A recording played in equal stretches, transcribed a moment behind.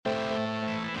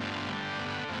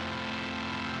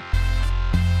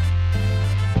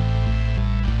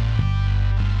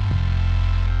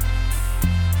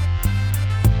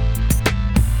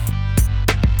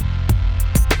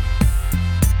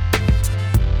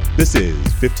This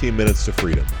is 15 Minutes to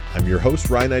Freedom. I'm your host,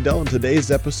 Ryan Idell, and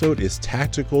today's episode is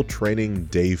Tactical Training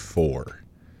Day 4,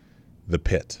 The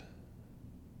Pit.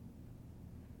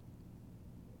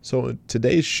 So in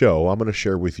today's show, I'm going to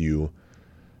share with you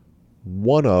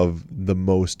one of the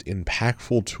most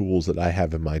impactful tools that I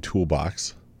have in my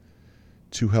toolbox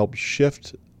to help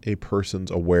shift a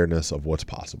person's awareness of what's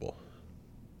possible,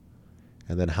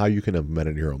 and then how you can implement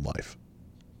it in your own life.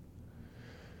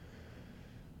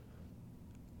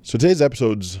 So today's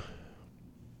episode's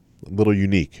a little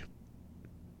unique,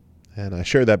 and I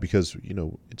share that because,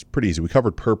 it's pretty easy. We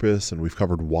covered purpose, and we've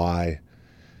covered why.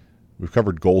 We've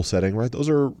covered goal setting, right? Those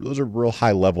are real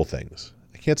high level things.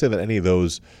 I can't say that any of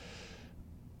those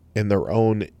in their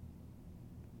own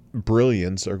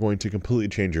brilliance are going to completely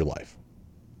change your life.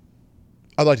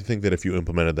 I'd like to think that if you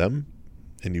implemented them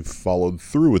and you followed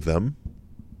through with them,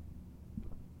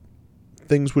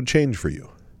 things would change for you.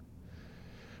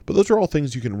 But those are all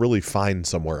things you can really find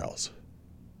somewhere else,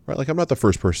 right? Like, I'm not the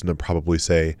first person to probably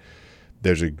say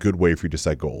there's a good way for you to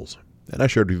set goals. And I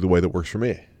shared with you the way that works for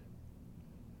me.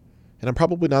 And I'm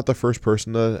probably not the first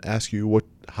person to ask you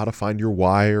how to find your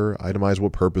why or itemize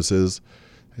what purpose is.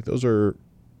 Like, those are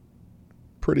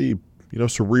pretty,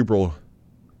 cerebral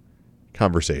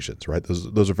conversations, right?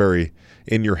 Those are very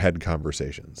in your head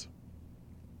conversations.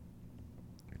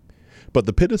 But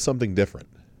the pit is something different.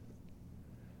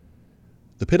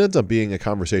 The pit ends up being a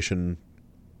conversation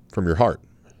from your heart.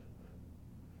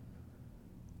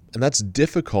 And that's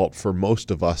difficult for most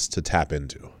of us to tap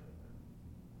into.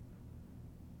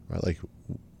 Right? Like,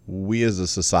 we as a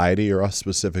society, or us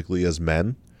specifically as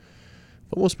men,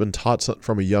 have almost been taught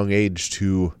from a young age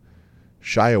to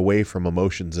shy away from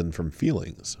emotions and from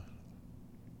feelings.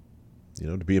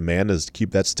 To be a man is to keep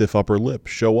that stiff upper lip,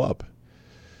 show up,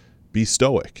 be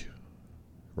stoic.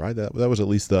 Right? That was at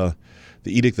least the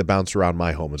edict that bounced around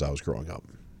my home as I was growing up.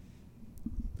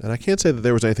 And I can't say that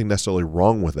there was anything necessarily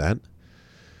wrong with that,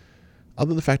 other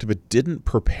than the fact that it didn't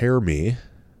prepare me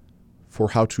for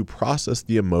how to process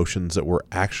the emotions that were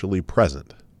actually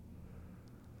present.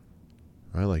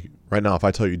 Right? Like, right now, if I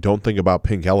tell you don't think about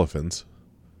pink elephants,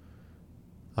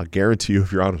 I'll guarantee you,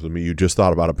 if you're honest with me, you just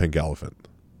thought about a pink elephant.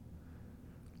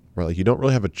 Right? Like, you don't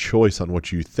really have a choice on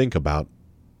what you think about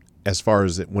as far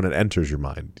as when it enters your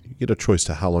mind. You get a choice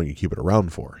to how long you keep it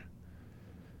around for.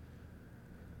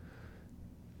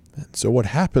 And so what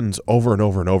happens over and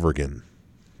over and over again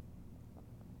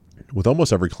with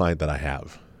almost every client that I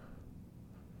have,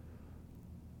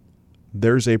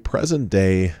 there's a present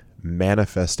day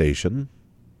manifestation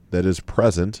that is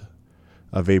present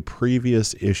of a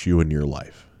previous issue in your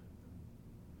life.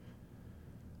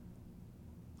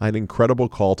 I had an incredible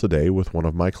call today with one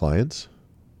of my clients.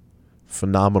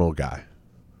 Phenomenal guy.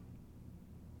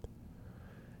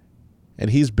 And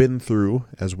he's been through,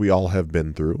 as we all have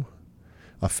been through,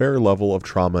 a fair level of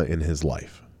trauma in his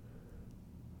life.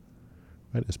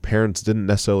 Right? His parents didn't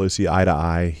necessarily see eye to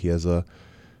eye. He has a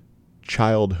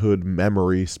childhood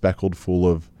memory speckled full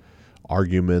of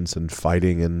arguments and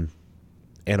fighting and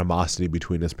animosity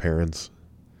between his parents.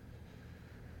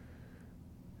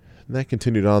 And that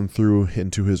continued on through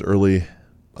into his early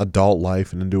adult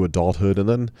life and into adulthood. And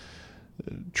then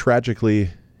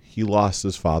tragically, he lost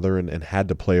his father and had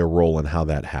to play a role in how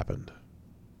that happened.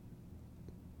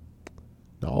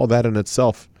 Now, all that in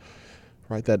itself,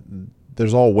 right, that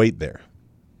there's all weight there.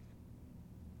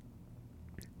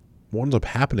 What ends up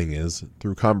happening is,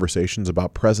 through conversations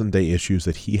about present day issues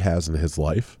that he has in his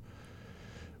life,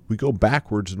 we go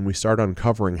backwards and we start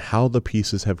uncovering how the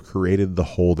pieces have created the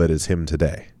whole that is him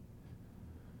today.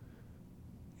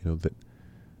 That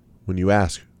when you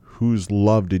ask, whose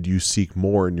love did you seek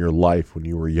more in your life when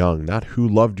you were young? Not who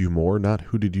loved you more, not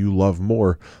who did you love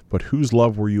more, but whose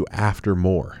love were you after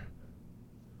more?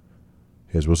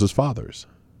 His was his father's.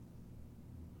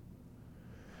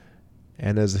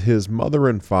 And as his mother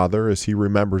and father, as he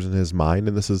remembers in his mind,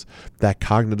 and this is that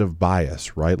cognitive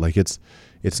bias, right? Like, it's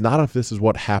not if this is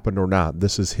what happened or not.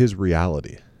 This is his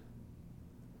reality.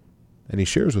 And he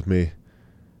shares with me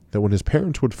that when his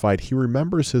parents would fight, he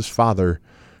remembers his father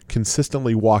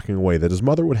consistently walking away, that his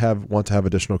mother would want to have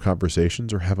additional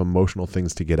conversations or have emotional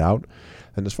things to get out,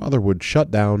 and his father would shut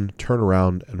down, turn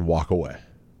around, and walk away.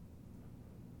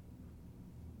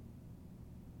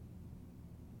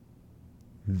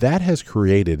 That has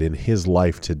created in his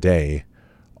life today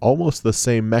almost the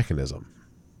same mechanism.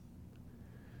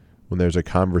 When there's a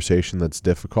conversation that's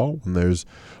difficult, when there's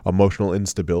emotional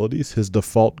instabilities, his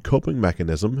default coping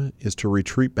mechanism is to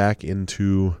retreat back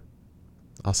into,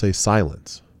 I'll say,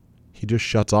 silence. He just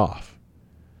shuts off.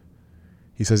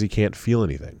 He says he can't feel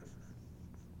anything.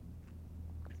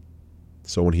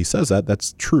 So when he says that,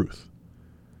 that's truth.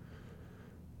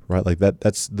 right? Like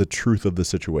that's the truth of the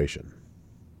situation.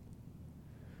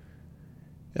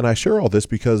 And I share all this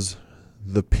because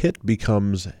the pit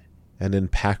becomes an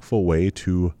impactful way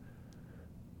to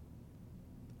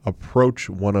approach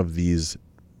one of these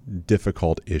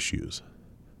difficult issues.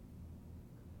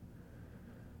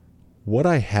 What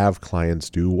I have clients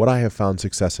do, what I have found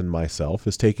success in myself,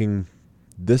 is taking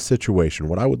this situation,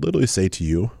 what I would literally say to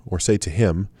you or say to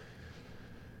him,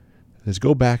 is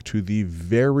go back to the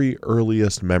very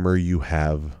earliest memory you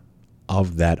have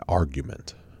of that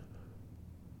argument.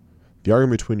 The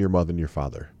argument between your mother and your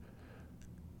father.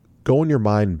 Go in your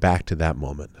mind back to that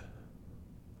moment.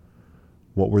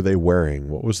 What were they wearing?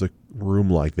 What was the room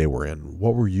like they were in?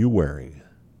 What were you wearing?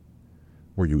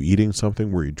 Were you eating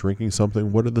something? Were you drinking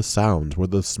something? What are the sounds? What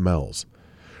are the smells?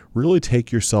 Really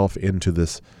take yourself into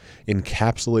this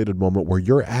encapsulated moment where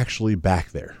you're actually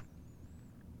back there.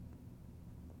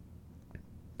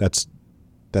 That's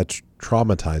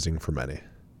traumatizing for many,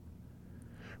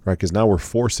 right? Because now we're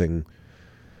forcing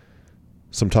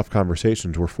some tough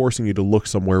conversations. We're forcing you to look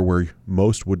somewhere where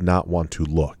most would not want to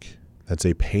look. That's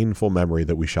a painful memory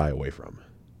that we shy away from.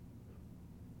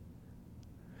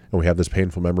 And we have this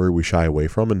painful memory we shy away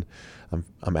from, and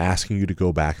I'm asking you to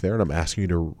go back there, and I'm asking you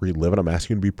to relive it. I'm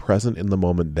asking you to be present in the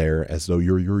moment there as though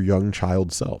you're your young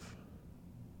child self.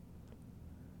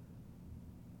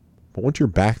 But once you're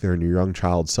back there in your young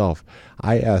child self,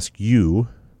 I ask you,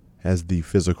 as the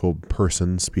physical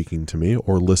person speaking to me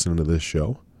or listening to this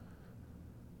show,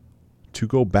 to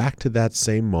go back to that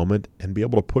same moment and be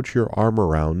able to put your arm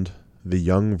around the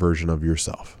young version of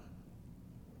yourself.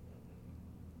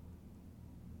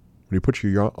 When you put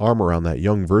your arm around that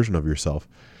young version of yourself,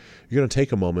 you're going to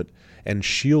take a moment and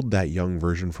shield that young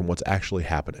version from what's actually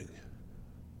happening.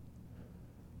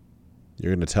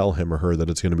 You're going to tell him or her that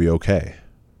it's going to be okay.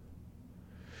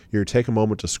 You're going to take a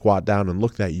moment to squat down and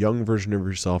look that young version of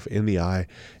yourself in the eye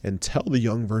and tell the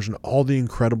young version all the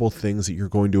incredible things that you're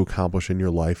going to accomplish in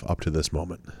your life up to this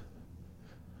moment.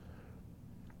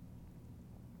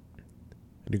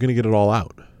 And you're going to get it all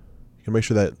out. You're going to make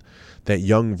sure that that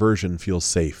young version feels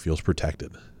safe, feels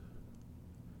protected.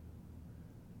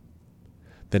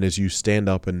 Then as you stand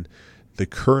up and the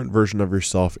current version of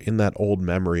yourself in that old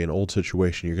memory and old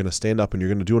situation, you're going to stand up and you're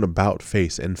going to do an about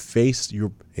face and face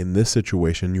in this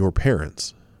situation, your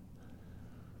parents.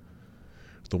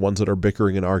 The ones that are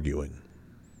bickering and arguing.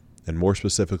 And more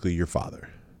specifically, your father.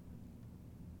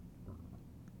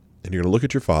 And you're going to look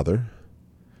at your father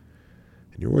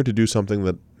and you're going to do something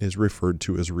that is referred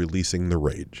to as releasing the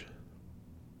rage.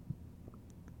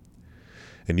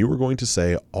 And you were going to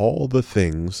say all the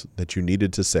things that you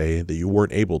needed to say that you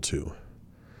weren't able to,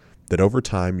 that over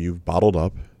time you've bottled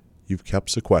up, you've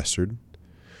kept sequestered,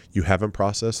 you haven't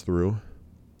processed through,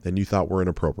 and you thought were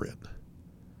inappropriate.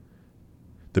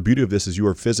 The beauty of this is you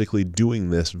are physically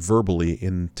doing this verbally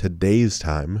in today's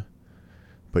time,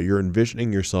 but you're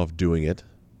envisioning yourself doing it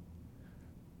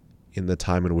in the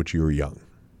time in which you were young.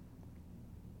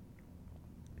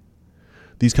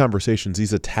 These conversations,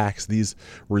 these attacks, these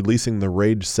releasing the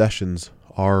rage sessions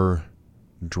are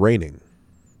draining.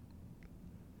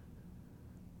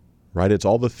 Right? It's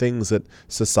all the things that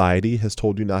society has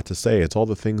told you not to say. It's all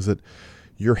the things that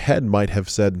your head might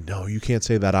have said, no, you can't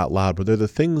say that out loud. But they're the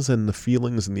things and the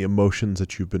feelings and the emotions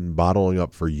that you've been bottling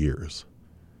up for years.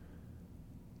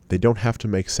 They don't have to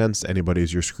make sense to anybody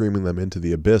as you're screaming them into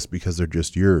the abyss because they're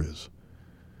just yours.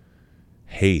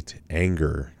 Hate,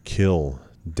 anger, kill,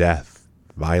 death.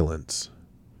 Violence.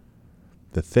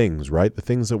 The things, right? The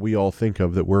things that we all think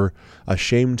of that we're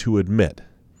ashamed to admit.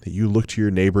 That you look to your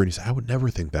neighbor and you say, I would never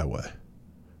think that way.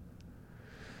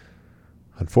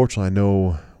 Unfortunately, I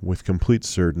know with complete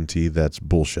certainty that's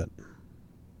bullshit.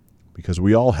 Because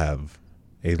we all have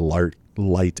a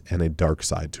light and a dark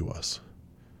side to us.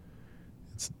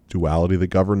 It's duality that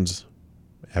governs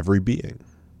every being.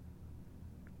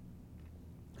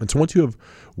 And so once you have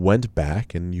went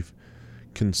back and you've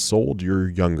consoled your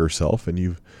younger self and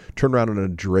you've turned around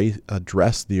and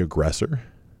addressed the aggressor,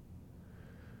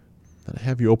 then I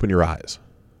have you open your eyes,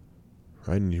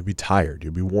 right? And you'll be tired,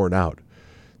 you'll be worn out.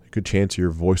 A good chance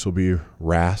your voice will be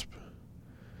rasped.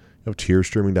 You'll have tears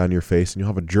streaming down your face, and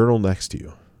you'll have a journal next to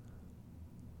you.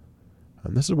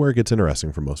 And this is where it gets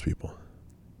interesting for most people.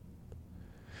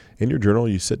 In your journal,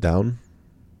 you sit down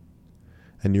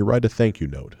and you write a thank you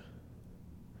note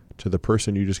to the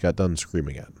person you just got done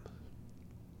screaming at.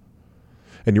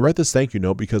 And you write this thank you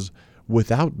note because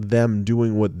without them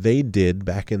doing what they did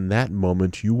back in that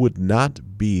moment, you would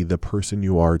not be the person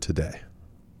you are today.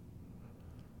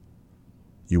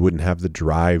 You wouldn't have the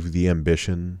drive, the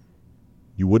ambition.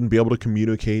 You wouldn't be able to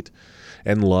communicate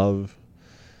and love.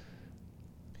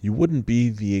 you wouldn't be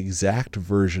the exact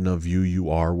version of you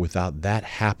are without that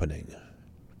happening.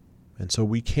 And so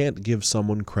we can't give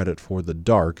someone credit for the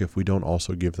dark if we don't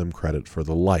also give them credit for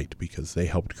the light, because they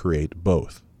helped create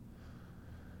both.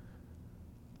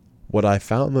 What I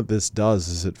found that this does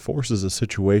is it forces a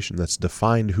situation that's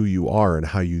defined who you are and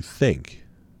how you think.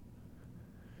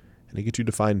 And it gets you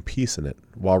to find peace in it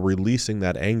while releasing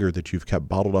that anger that you've kept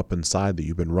bottled up inside that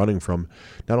you've been running from.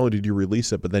 Not only did you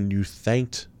release it, but then you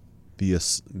thanked the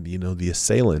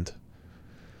assailant,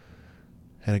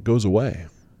 and it goes away.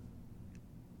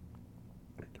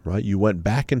 Right? You went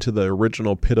back into the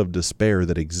original pit of despair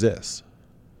that exists.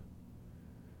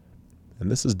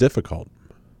 And this is difficult.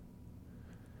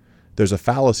 There's a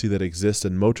fallacy that exists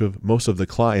in most of the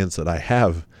clients that I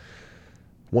have.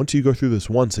 Once you go through this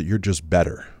once, that you're just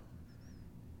better.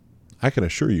 I can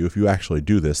assure you, if you actually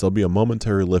do this, there'll be a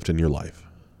momentary lift in your life.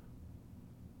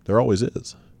 There always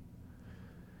is.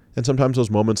 And sometimes those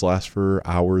moments last for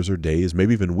hours or days,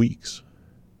 maybe even weeks.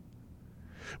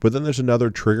 But then there's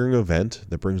another triggering event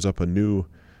that brings up a new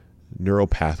neural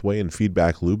pathway and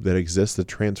feedback loop that exists that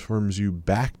transforms you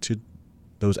back to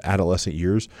those adolescent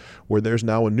years where there's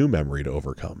now a new memory to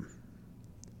overcome.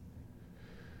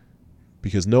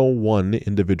 Because no one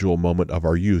individual moment of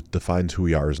our youth defines who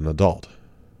we are as an adult.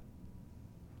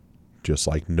 Just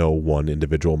like no one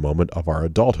individual moment of our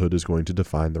adulthood is going to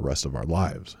define the rest of our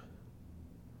lives.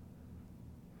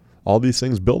 All these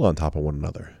things build on top of one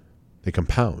another. They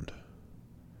compound.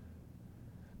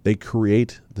 They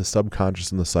create the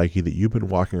subconscious and the psyche that you've been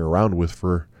walking around with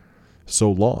for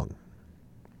so long.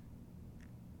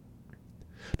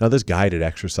 Now, this guided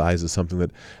exercise is something that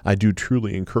I do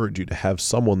truly encourage you to have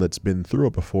someone that's been through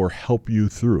it before help you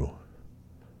through.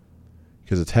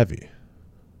 Because it's heavy.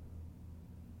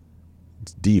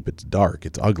 It's deep, it's dark,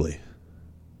 it's ugly.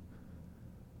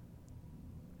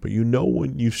 But you know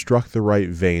when you've struck the right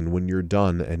vein, when you're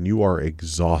done and you are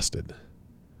exhausted.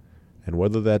 And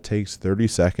whether that takes 30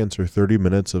 seconds or 30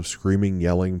 minutes of screaming,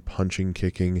 yelling, punching,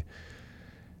 kicking,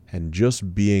 and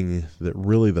just being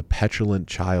really the petulant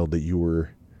child that you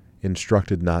were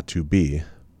instructed not to be,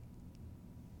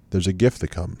 there's a gift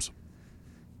that comes.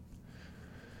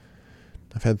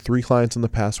 I've had 3 clients in the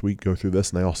past week go through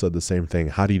this, and they all said the same thing.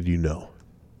 How did you know?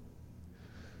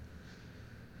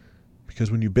 Because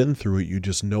when you've been through it, you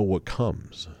just know what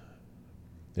comes.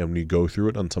 And when you go through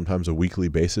it on sometimes a weekly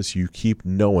basis, you keep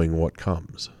knowing what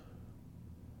comes.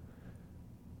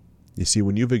 You see,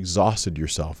 when you've exhausted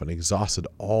yourself and exhausted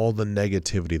all the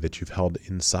negativity that you've held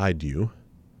inside you,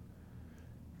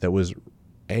 that was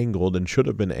angled and should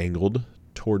have been angled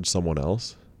towards someone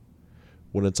else,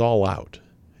 when it's all out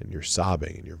and you're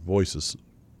sobbing and your voice is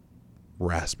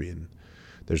raspy and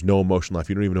there's no emotion left,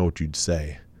 you don't even know what you'd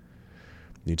say.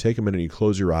 You take a minute, you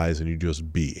close your eyes, and you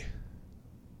just be.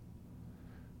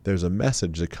 There's a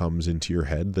message that comes into your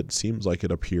head that seems like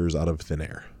it appears out of thin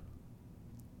air.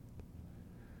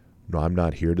 No, I'm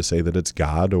not here to say that it's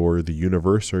God or the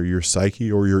universe or your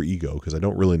psyche or your ego, because I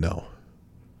don't really know.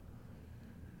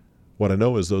 What I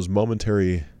know is those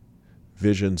momentary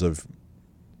visions of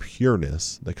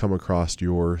pureness that come across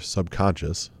your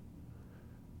subconscious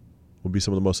will be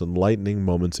some of the most enlightening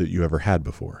moments that you ever had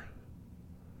before,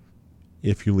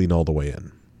 if you lean all the way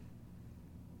in.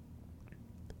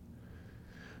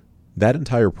 That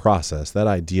entire process, that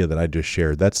idea that I just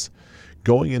shared, that's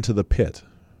going into the pit.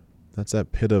 That's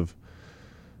that pit of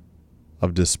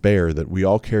despair that we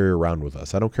all carry around with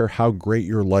us. I don't care how great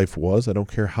your life was. I don't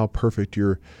care how perfect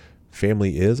your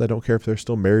family is. I don't care if they're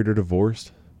still married or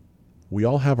divorced. We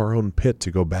all have our own pit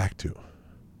to go back to.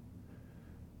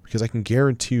 Because I can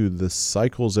guarantee you the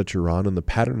cycles that you're on and the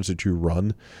patterns that you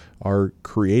run are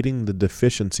creating the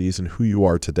deficiencies in who you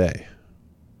are today.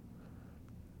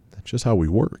 That's just how we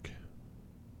work.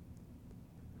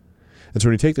 And so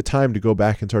when you take the time to go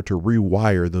back and start to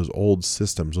rewire those old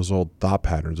systems, those old thought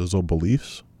patterns, those old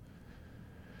beliefs,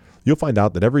 you'll find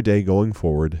out that every day going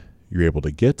forward, you're able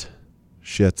to get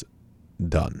shit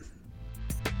done.